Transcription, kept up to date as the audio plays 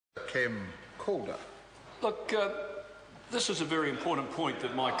Kim Calder. Look, this is a very important point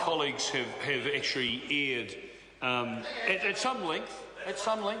that my colleagues have actually aired at some length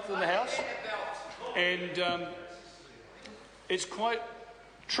in the House, and it's quite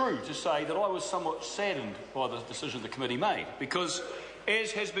true to say that I was somewhat saddened by the decision the committee made, because,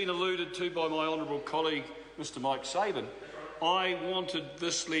 as has been alluded to by my honourable colleague Mr Mike Sabin, I wanted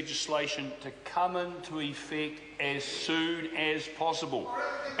this legislation to come into effect as soon as possible,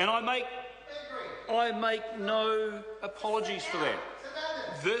 and I make no apologies for that.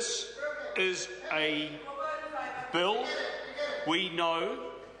 This is a bill. We know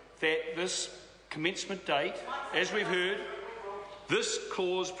that this commencement date, as we've heard, this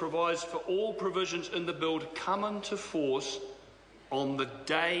clause provides for all provisions in the bill to come into force on the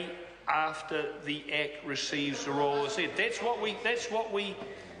day after the Act receives the royal assent. That's what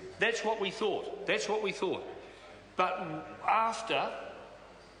we thought. But after,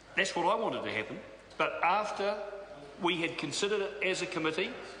 that's what I wanted to happen. But after we had considered it as a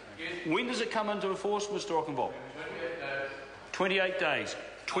committee, when does it come into force, Mr Ockenvold? 28 days.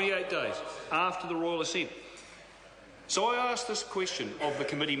 28 days after the royal assent. So I asked this question of the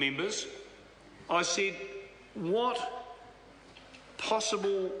committee members. I said, what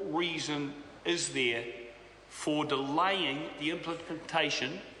possible reason is there for delaying the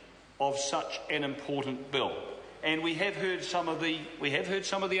implementation of such an important bill? And we have heard some of the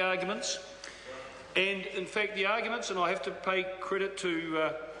arguments. And in fact, the arguments, and I have to pay credit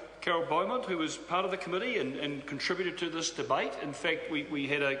to Carol Beaumont, who was part of the committee and contributed to this debate. In fact, we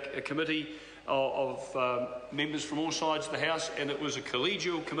had a committee of members from all sides of the House, and it was a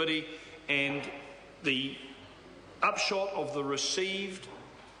collegial committee, and the upshot of the received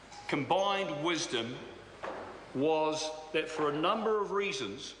combined wisdom was that for a number of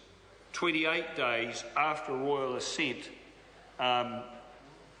reasons, 28 days after royal assent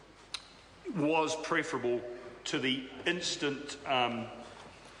was preferable to the instant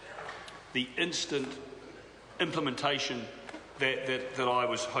implementation that I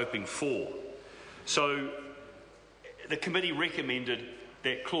was hoping for. So the committee recommended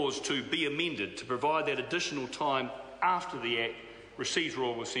that Clause 2 be amended to provide that additional time after the Act receives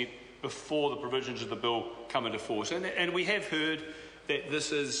royal assent before the provisions of the bill come into force. And we have heard that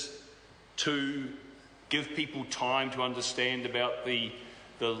this is to give people time to understand about the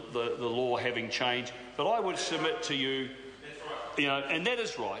law having changed. But I would submit to you, and that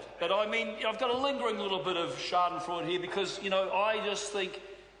is right. But I mean, I've got a lingering little bit of schadenfreude here because, I just think,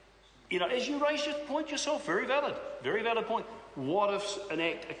 as you raised your point yourself, very valid point. What if an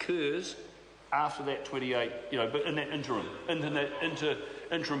act occurs after that 28, but in that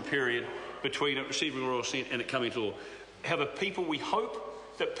interim period between it receiving royal assent and it coming to law? We hope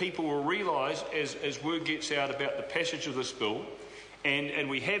that people will realise as word gets out about the passage of this bill, and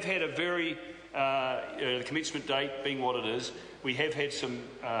we have had a very, the commencement date being what it is, we have had some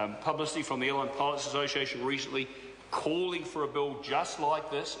publicity from the Airline Pilots Association recently calling for a bill just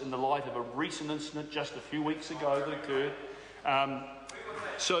like this in the light of a recent incident just a few weeks ago that occurred.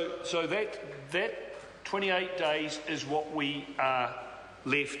 So that 28 days is what we are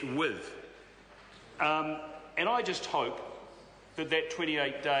left with. And I just hope that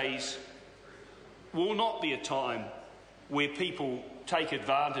 28 days will not be a time where people take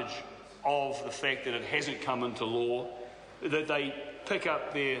advantage of the fact that it hasn't come into law, that they pick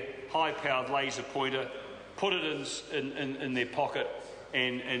up their high-powered laser pointer, put it in their pocket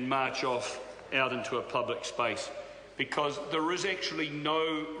and march off out into a public space, because there is actually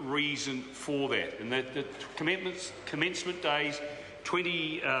no reason for that. And that the commencement days,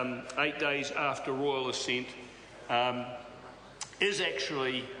 28 days after royal assent, is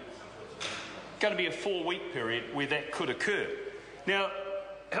actually going to be a 4-week period where that could occur. Now,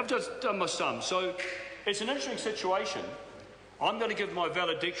 I've just done my sum, so it's an interesting situation. I'm going to give my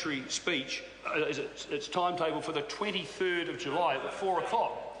valedictory speech, it's timetable for the 23rd of July at 4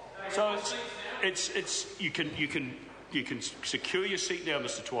 o'clock. So you can secure your seat now,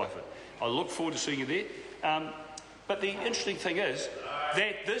 Mr. Twyford. I look forward to seeing you there. But the interesting thing is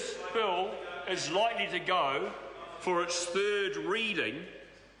that this bill is likely to go for its third reading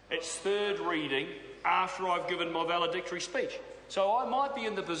after I've given my valedictory speech. So I might be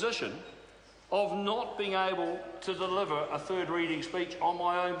in the position of not being able to deliver a third reading speech on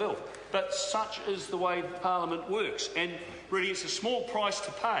my own bill. But such is the way Parliament works. And really it's a small price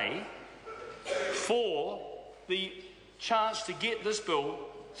to pay for the chance to get this bill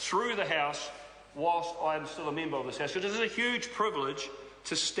through the House whilst I am still a member of this House. It is a huge privilege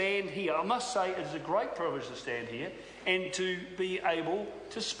to stand here. I must say it is a great privilege to stand here and to be able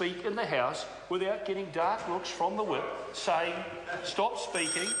to speak in the House without getting dark looks from the whip saying, stop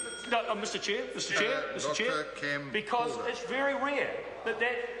speaking. No, Mr Chair, because it's very rare that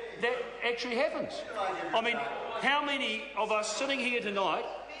actually happens. I mean, how many of us sitting here tonight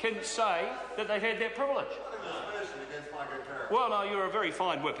can say that they've had that privilege? Well, no, you're a very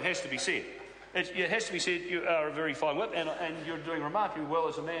fine whip, it has to be said. It has to be said you are a very fine whip, and you're doing remarkably well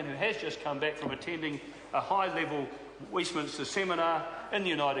as a man who has just come back from attending a high-level Westminster seminar in the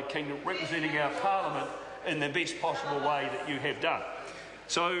United Kingdom, representing our Parliament in the best possible way that you have done.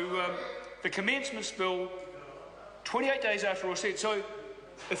 So the commencements bill, 28 days after all said. So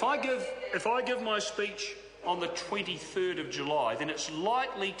if I give my speech on the 23rd of July, then it's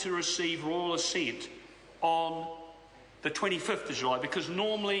likely to receive royal assent on the 25th of July, because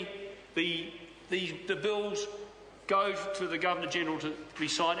normally the bills go to the Governor-General to be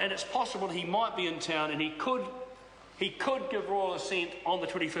signed, and it's possible he might be in town and he could give royal assent on the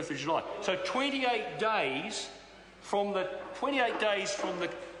 25th of July. So 28 days from that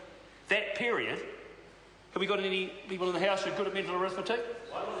period. Have we got any people in the House who are good at mental arithmetic?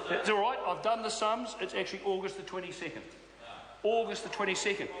 It's all right, I've done the sums. It's actually August the 22nd. August the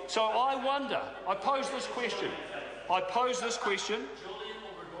 22nd. So I wonder, I pose this question.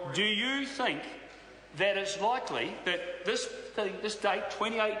 Do you think that it's likely that this date,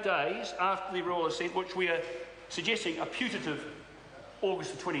 28 days after the royal assent, which we are suggesting a putative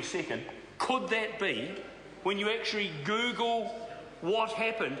August the 22nd, could that be, when you actually Google what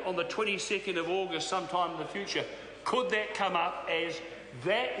happened on the 22nd of August sometime in the future, could that come up as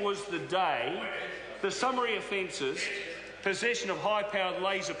that was the day the summary offences, possession of high-powered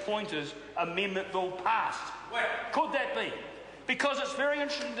laser pointers amendment bill passed? Could that be? Because it's very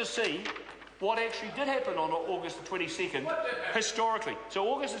interesting to see what actually did happen on August the 22nd historically. So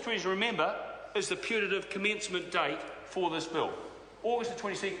August the 22nd, remember, is the putative commencement date for this bill. August the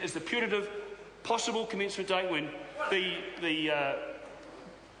 22nd is the putative possible commencement date when the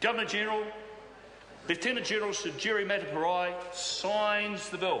Governor-General, Lieutenant General Sir Jerry Mataparai signs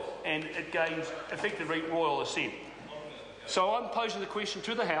the bill and it gains effectively royal assent. So I'm posing the question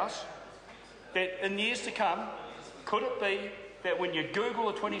to the House that in years to come, could it be that when you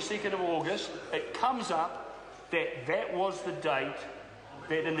Google the 22nd of August, it comes up that that was the date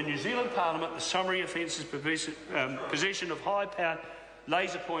that in the New Zealand Parliament, the summary offences possession of high-powered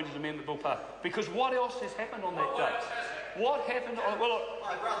laser pointers amendment bill passed? Because what else has happened on that date? What happened on... Well,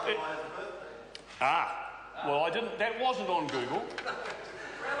 I didn't... That wasn't on Google.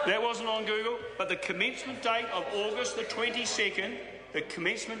 That wasn't on Google, but the commencement date of August the 22nd, the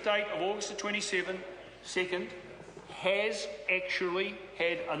commencement date of August the 22nd has actually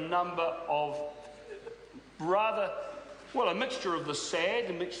had a number of rather... Well, a mixture of the sad,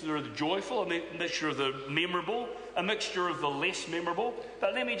 a mixture of the joyful, a mixture of the memorable, a mixture of the less memorable.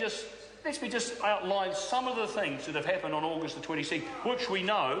 But let me just outline some of the things that have happened on August the 22nd, which we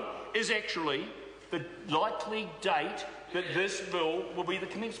know is actually the likely date that this bill will be the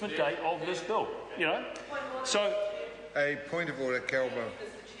commencement date of this bill. You know, so a point of order, Calvo.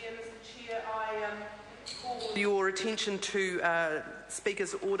 Mr. Chair, I call your attention to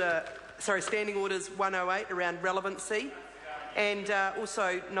Standing Orders 108 around relevancy, and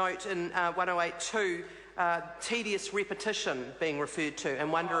also note in 108.2 tedious repetition being referred to,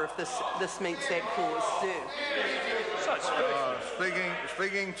 and wonder if this meets that clause.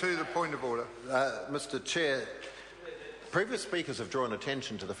 Speaking to the point of order. Mr. Chair, previous speakers have drawn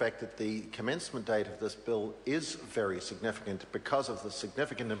attention to the fact that the commencement date of this bill is very significant because of the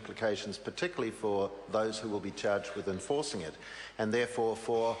significant implications, particularly for those who will be charged with enforcing it, and therefore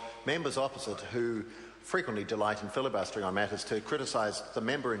for members opposite who frequently delight in filibustering on matters to criticise the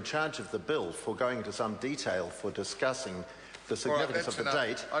member in charge of the bill for going into some detail for discussing the significance of the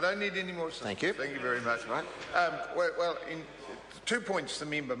date. I don't need any more. Thank you. Thank you very much. Right. In 2 points the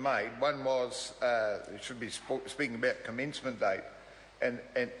member made. One was he should be speaking about commencement date, and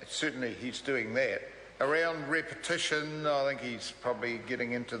certainly he's doing that. Around repetition, I think he's probably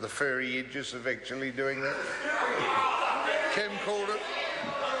getting into the furry edges of actually doing that. Kim called it.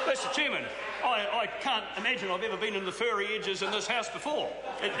 Mr. Chairman, I can't imagine I've ever been in the furry edges in this House before.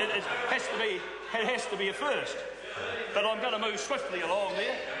 It has to be a first. But I'm going to move swiftly along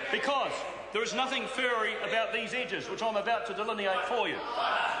there because there is nothing furry about these edges, which I'm about to delineate for you.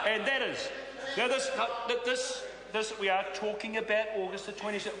 And that is, now this we are talking about August the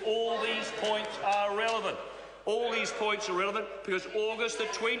 22nd. All these points are relevant. All these points are relevant because August the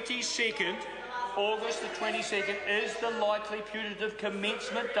 22nd is the likely putative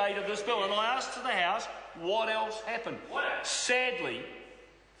commencement date of this bill. And I asked to the House, what else happened? Sadly,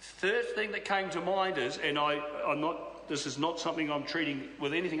 Third thing that came to mind is, and this is not something I'm treating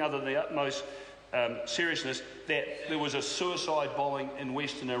with anything other than the utmost seriousness, that there was a suicide bombing in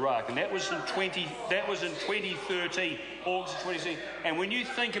Western Iraq, and that was in 2013, August 2016. And when you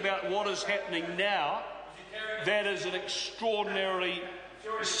think about what is happening now, that is an extraordinarily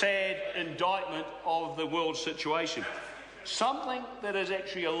sad indictment of the world situation. Something that is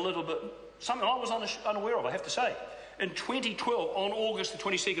actually a little bit, something I was unaware of, I have to say. In 2012, on August the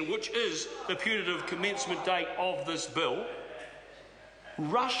 22nd, which is the putative commencement date of this bill,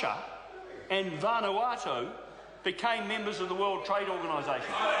 Russia and Vanuatu became members of the World Trade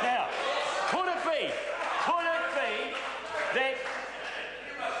Organization. Now, could it be that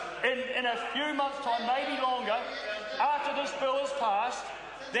in a few months' time, maybe longer, after this bill is passed,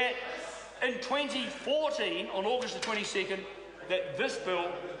 that in 2014, on August the 22nd, that this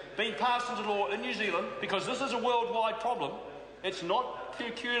bill being passed into law in New Zealand, because this is a worldwide problem, it's not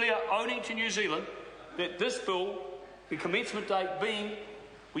peculiar only to New Zealand, that this bill, the commencement date being,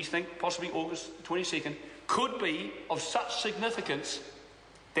 we think, possibly August 22nd, could be of such significance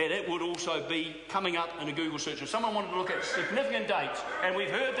that it would also be coming up in a Google search. If someone wanted to look at significant dates, and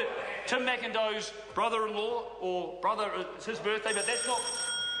we've heard that Tim McIndoe's brother-in-law or brother, it's his birthday, but that's not...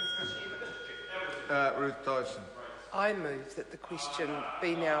 Ruth Dyson. I move that the question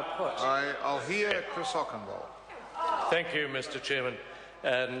be now put. I'll hear Chris Ockenwald. Thank you, Mr. Chairman.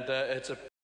 And it's a